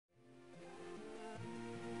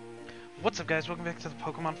What's up, guys? Welcome back to the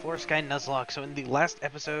Pokemon Flora Sky Nuzlocke. So in the last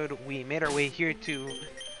episode, we made our way here to,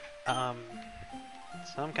 um,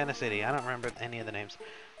 some kind of city. I don't remember any of the names.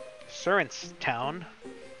 Surrance Town.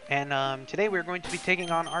 And, today we're going to be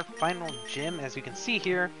taking on our final gym. As you can see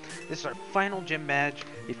here, this is our final gym badge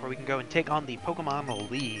before we can go and take on the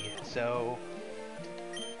Pokemon League. So,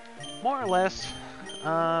 more or less,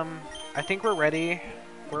 I think we're ready.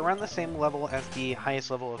 We're around the same level as the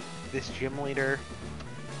highest level of this gym leader.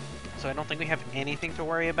 So I don't think we have anything to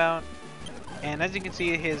worry about. And as you can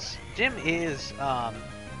see, his gym is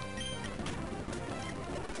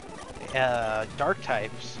dark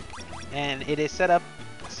types, and it is set up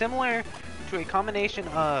similar to a combination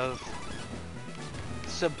of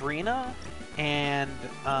Sabrina and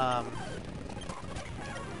I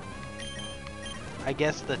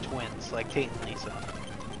guess the twins, like Tate and Lisa.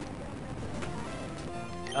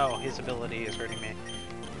 Oh, his ability is hurting me.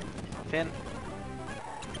 Finn.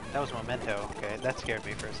 That was Memento. Okay, that scared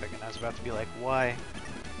me for a second. I was about to be like, why?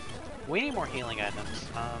 We need more healing items.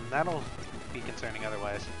 That'll be concerning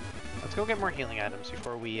otherwise. Let's go get more healing items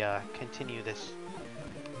before we continue this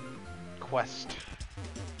quest.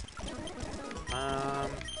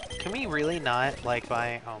 Can we really not, like,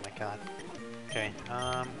 buy... Oh my god. Okay,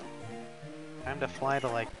 time to fly to,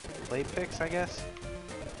 like, Blade Picks, I guess?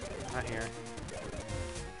 Not here.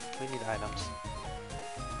 We need items.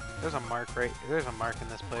 There's a mark there's a mark in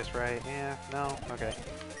this place, right? Yeah, no? Okay.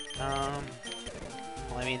 Well,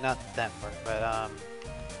 I mean, not that mark, but,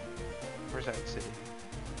 where's that city?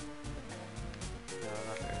 No,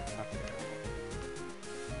 not there, not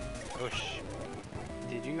there. Osh.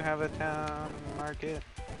 Did you have a town market?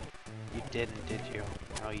 You didn't, did you?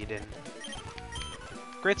 No, you didn't.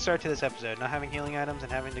 Great start to this episode, not having healing items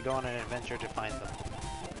and having to go on an adventure to find them.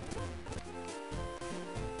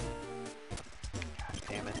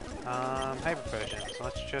 Hyper potions. So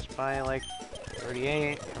let's just buy like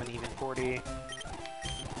 38, have an even 40.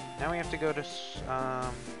 Now we have to go to,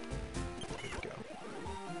 go.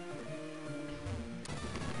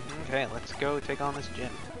 Okay, let's go take on this gym.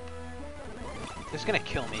 This is gonna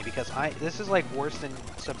kill me because this is like worse than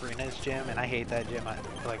Sabrina's gym, and I hate that gym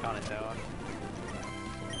like on its own.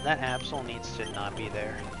 That Absol needs to not be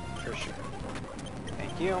there, for sure.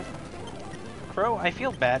 Thank you. Crow, I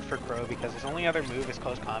feel bad for Crow because his only other move is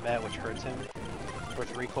close combat, which hurts him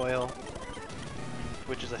with recoil,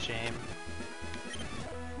 which is a shame.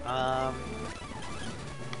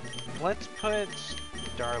 Let's put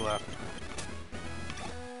Darla.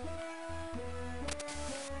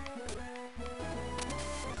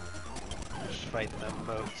 Just fight them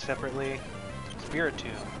both separately.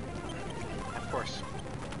 Spiritomb, of course.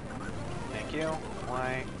 Thank you.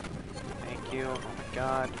 Why? Thank you. Oh my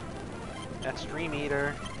god. That's Dream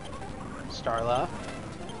Eater. Starla.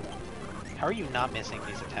 How are you not missing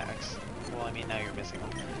these attacks? Well, I mean, now you're missing them.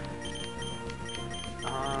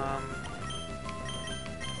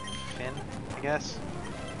 Finn, I guess.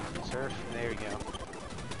 Surf. There you go.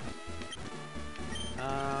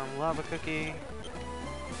 Lava Cookie.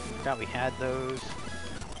 Forgot we had those.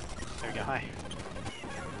 There we go. Hi.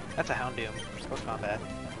 That's a Houndoom. Close combat.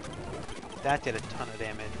 That did a ton of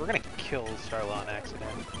damage. We're gonna kill Starla on accident.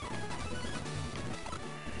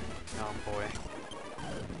 Oh boy.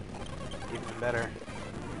 Even better.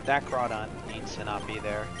 That Crawdon needs to not be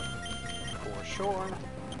there. For sure.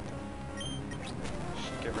 Just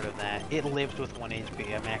get rid of that. It lived with 1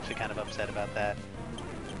 HP. I'm actually kind of upset about that.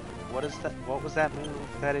 What is that? What was that move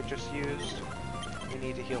that it just used? We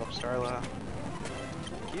need to heal up Starla.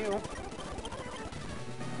 Thank you.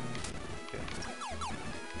 Good.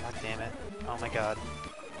 God damn it. Oh my god.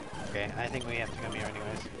 Okay, I think we have to come here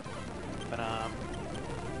anyways. But,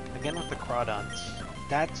 again with the Crawdons.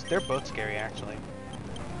 They're both scary, actually.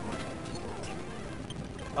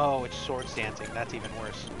 Oh, it's Swords Dancing. That's even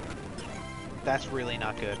worse. That's really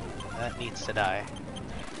not good. That needs to die.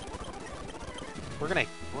 We're gonna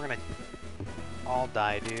all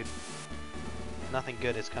die, dude. Nothing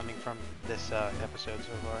good is coming from this episode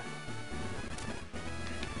so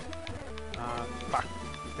far. Fuck.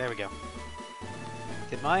 There we go.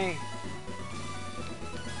 Did my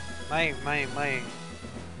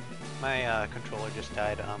controller just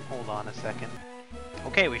died. Hold on a second.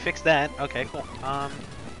 Okay, we fixed that. Okay, cool. Now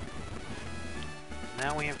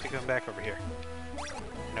we have to go back over here.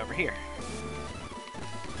 And over here.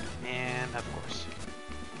 And, of course.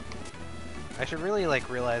 I should really, like,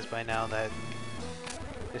 realize by now that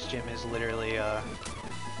this gym is literally,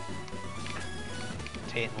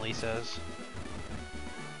 Tate and Lisa's.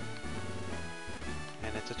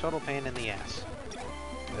 And it's a total pain in the ass.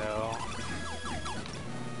 So...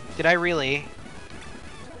 Did I really?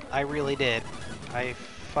 I really did. I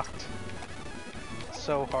fucked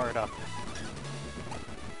so hard up.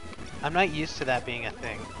 I'm not used to that being a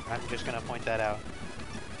thing. I'm just gonna point that out.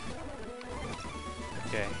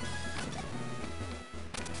 Okay.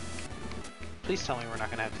 Please tell me we're not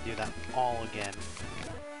gonna have to do that all again.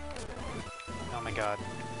 Oh my god.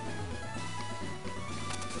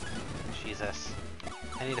 Jesus.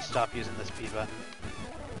 I need to stop using the speed button.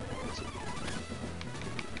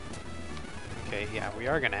 Okay, yeah, we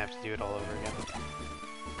are gonna have to do it all over again.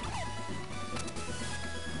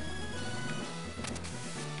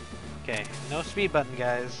 Okay, no speed button,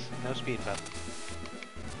 guys. No speed button.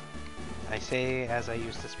 I say as I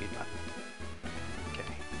use the speed button. Okay.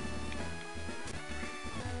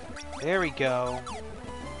 There we go.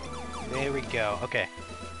 There we go. Okay.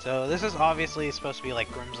 So this is obviously supposed to be like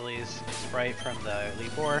Grimsley's sprite from the Elite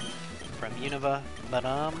Four, from Unova. But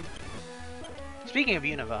speaking of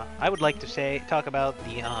Unova, I would like to talk about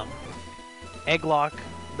the egg lock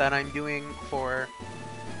that I'm doing for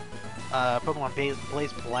Pokemon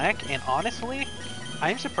Blaze Black, and honestly,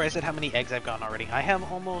 I'm surprised at how many eggs I've gotten already. I have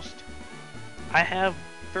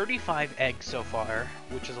 35 eggs so far,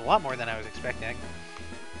 which is a lot more than I was expecting.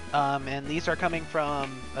 And these are coming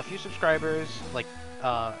from a few subscribers, like,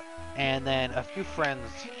 and then a few friends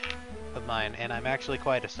of mine, and I'm actually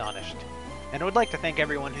quite astonished. And I would like to thank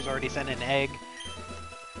everyone who's already sent an egg,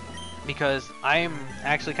 because I'm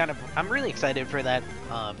actually I'm really excited for that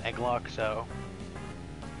egg lock, so...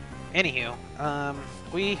 Anywho,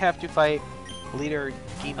 we have to fight leader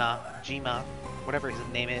Jima, whatever his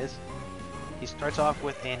name is. He starts off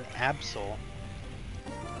with an Absol.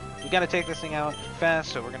 We gotta take this thing out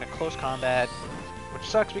fast, so we're gonna close combat, which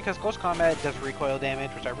sucks because close combat does recoil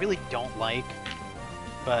damage, which I really don't like,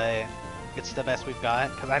 but it's the best we've got,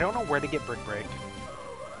 because I don't know where to get Brick Break.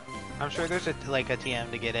 I'm sure there's a TM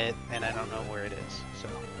to get it, and I don't know where it is, so.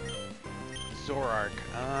 Zoroark.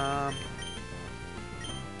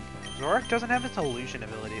 Zoroark doesn't have its illusion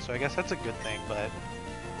ability, so I guess that's a good thing, but...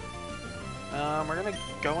 we're gonna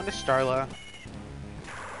go into Starla.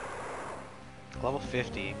 Level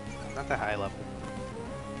 50. Not that high level.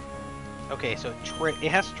 Okay, so it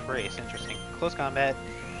has Trace. Interesting. Close combat.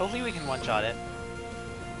 Hopefully we can one-shot it.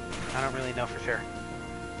 I don't really know for sure.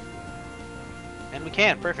 And we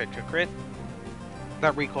can. Perfect. A crit.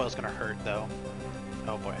 That recoil's gonna hurt, though.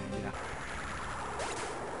 Oh boy. Yeah.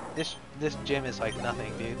 This gym is like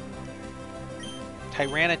nothing, dude.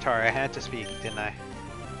 Tyranitar, I had to speak, didn't I?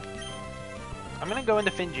 I'm gonna go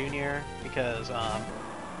into Finn Jr. because, I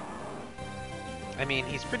mean,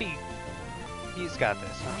 he's got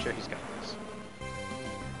this. I'm sure he's got this.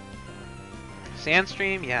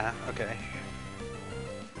 Sandstream? Yeah, okay.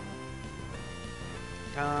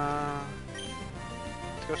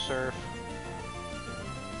 Let's go Surf.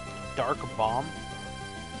 Dark Bomb?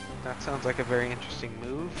 That sounds like a very interesting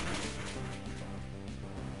move.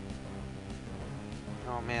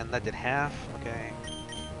 Oh man, that did half. Okay.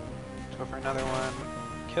 Let's go for another one.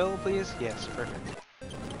 Kill, please? Yes, perfect.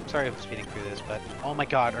 Sorry if I'm speeding through this, but... Oh my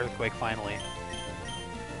god, Earthquake, finally.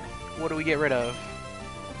 What do we get rid of?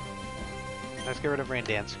 Let's get rid of Rain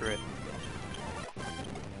Dance, screw it.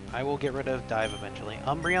 I will get rid of Dive eventually.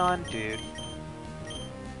 Umbreon? Dude.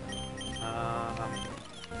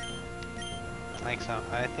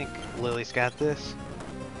 I think Lily's got this.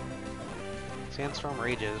 Sandstorm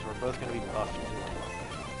Rages, we're both going to be buffed.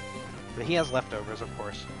 But he has leftovers, of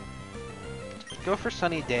course. Go for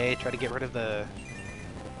Sunny Day, try to get rid of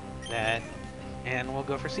that, and we'll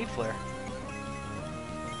go for Seed Flare.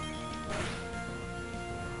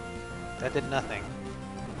 That did nothing.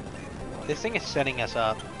 This thing is setting us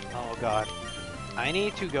up. Oh god. I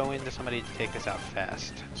need to go into somebody to take this out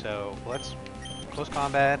fast. So let's close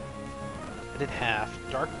combat. I did half.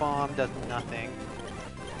 Dark Bomb does nothing.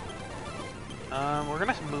 We're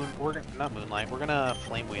gonna not Moonlight. We're gonna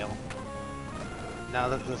Flame Wheel. Now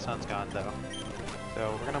that the sun's gone, though.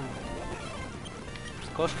 So we're gonna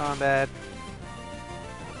close combat.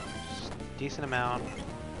 Just decent amount.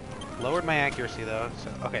 Lowered my accuracy though.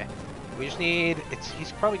 So okay. We just need.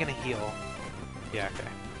 He's probably gonna heal. Yeah. Okay.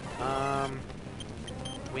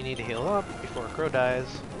 We need to heal up before Crow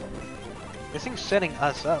dies. This thing's setting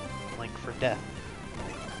us up, like, for death.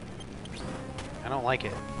 I don't like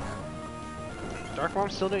it. Dark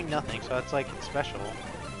Bomb's still doing nothing, so it's like, it's special.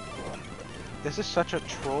 This is such a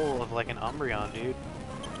troll of, like, an Umbreon, dude.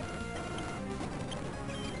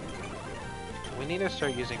 We need to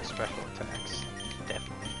start using special attacks.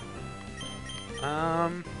 Definitely.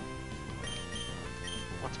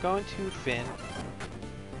 Let's go into Finn.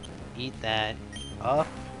 Eat that. Up.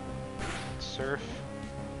 Surf.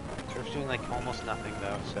 Surf's doing like almost nothing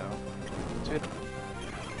though, so it's good.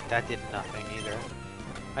 That did nothing either.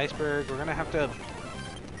 Iceberg, we're gonna have to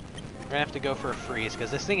gonna have to go for a freeze,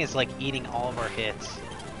 because this thing is, like, eating all of our hits.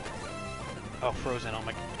 Oh, frozen, oh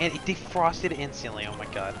my... And it defrosted instantly, oh my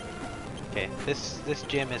god. Okay, this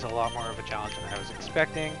gym is a lot more of a challenge than I was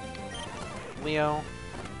expecting. Leo.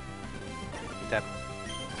 Get that.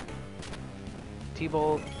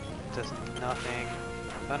 T-Bolt does nothing.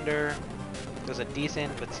 Thunder does a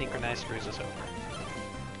decent, but synchronized screws us over.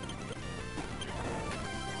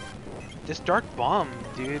 This Dark Bomb,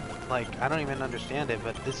 dude, like, I don't even understand it,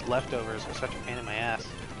 but this leftovers are such a pain in my ass.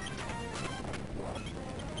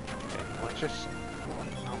 Okay, let's just...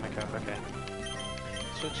 Oh my god, okay.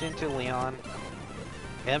 Switch into Leon.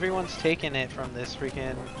 Everyone's taking it from this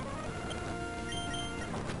freaking...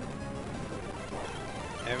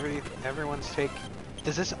 Everyone's take...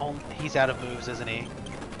 Does this only... He's out of moves, isn't he?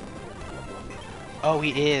 Oh,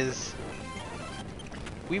 he is.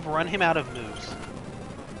 We've run him out of moves.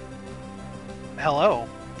 Hello.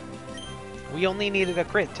 We only needed a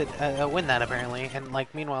crit to win that, apparently. And,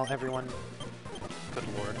 like, meanwhile, everyone... Good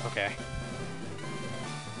lord. Okay.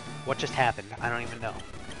 What just happened? I don't even know.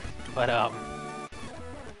 But,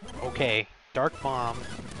 okay. Dark Bomb.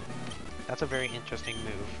 That's a very interesting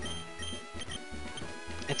move.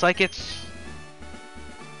 It's like it's...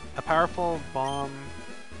 a powerful bomb...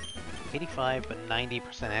 85, but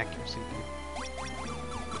 90% accuracy.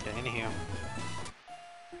 Okay, anywho.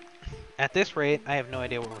 At this rate, I have no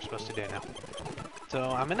idea what we're supposed to do now. So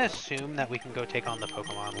I'm gonna assume that we can go take on the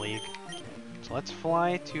Pokemon League. So let's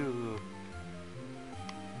fly to...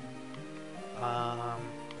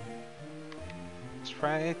 let's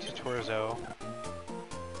fly to Torzo.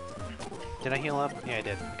 Did I heal up? Yeah, I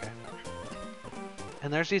did. Okay.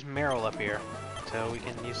 And there's these Meryl up here, so we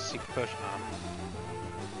can use a Secret Potion on them.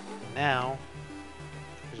 Now,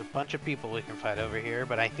 there's a bunch of people we can fight over here,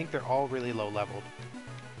 but I think they're all really low leveled.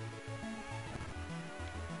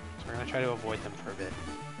 So we're gonna try to avoid them for a bit.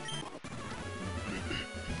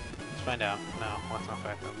 Let's find out. No, let's not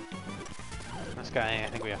fight them. This guy, I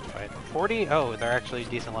think we have to fight. 40? Oh, they're actually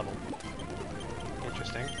decent level.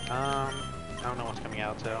 Interesting. I don't know what's coming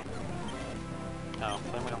out, so... Oh,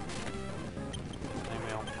 Flame Wheel. Flame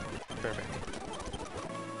Wheel. Perfect.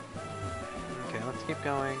 Okay, let's keep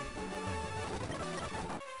going.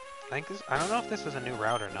 I don't know if this is a new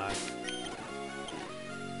route or not.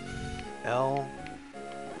 L...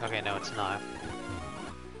 Okay, no, it's not.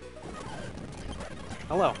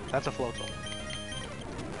 Hello, that's a Floatzel.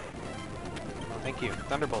 Oh, thank you.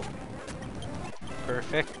 Thunderbolt.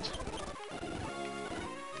 Perfect.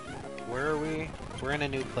 Where are we? We're in a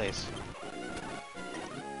new place.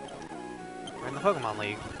 We're in the Pokemon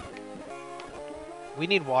League. We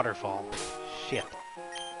need Waterfall. Shit.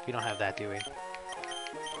 We don't have that, do we?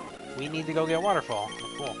 We need to go get Waterfall.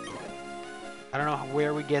 Oh, cool. I don't know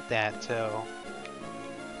where we get that, so...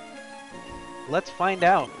 Let's find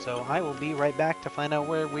out. So I will be right back to find out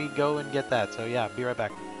where we go and get that. So yeah, be right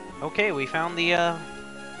back. Okay, we found the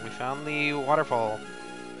Waterfall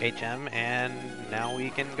HM, and now we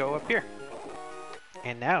can go up here.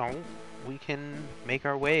 And now we can make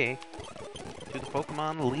our way to the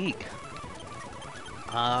Pokemon League.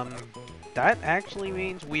 That actually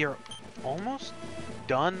means we are almost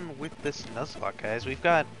done with this Nuzlocke, guys. We've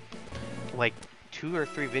got like 2 or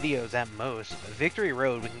 3 videos at most. Victory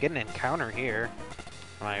Road, we can get an encounter here.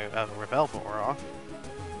 My Repel wore off.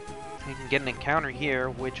 We can get an encounter here,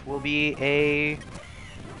 which will be a...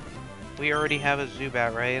 We already have a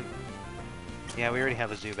Zubat, right? Yeah, we already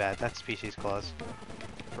have a Zubat. That's Species Clause.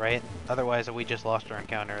 Right? Otherwise, we just lost our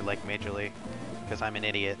encounter, like, majorly. Because I'm an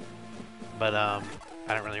idiot. But, I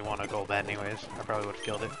don't really want a Golbat anyways. I probably would have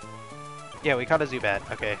killed it. Yeah, we caught a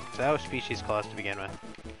Zubat. Okay, so that was Species Clause to begin with.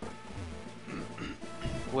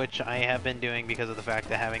 Which I have been doing because of the fact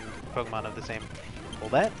that having Pokemon of the same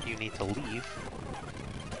Golbat, you need to leave.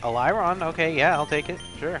 A Lyron, okay, yeah, I'll take it,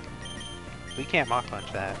 sure. We can't Mach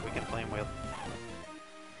Punch that, we can Flame Wheel.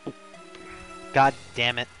 God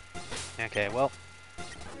damn it. Okay, well,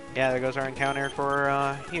 yeah, there goes our encounter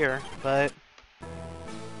for here, but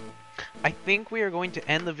I think we are going to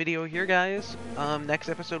end the video here, guys. Next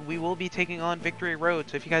episode, we will be taking on Victory Road,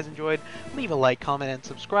 so if you guys enjoyed, leave a like, comment, and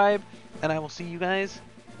subscribe, and I will see you guys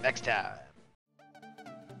next time.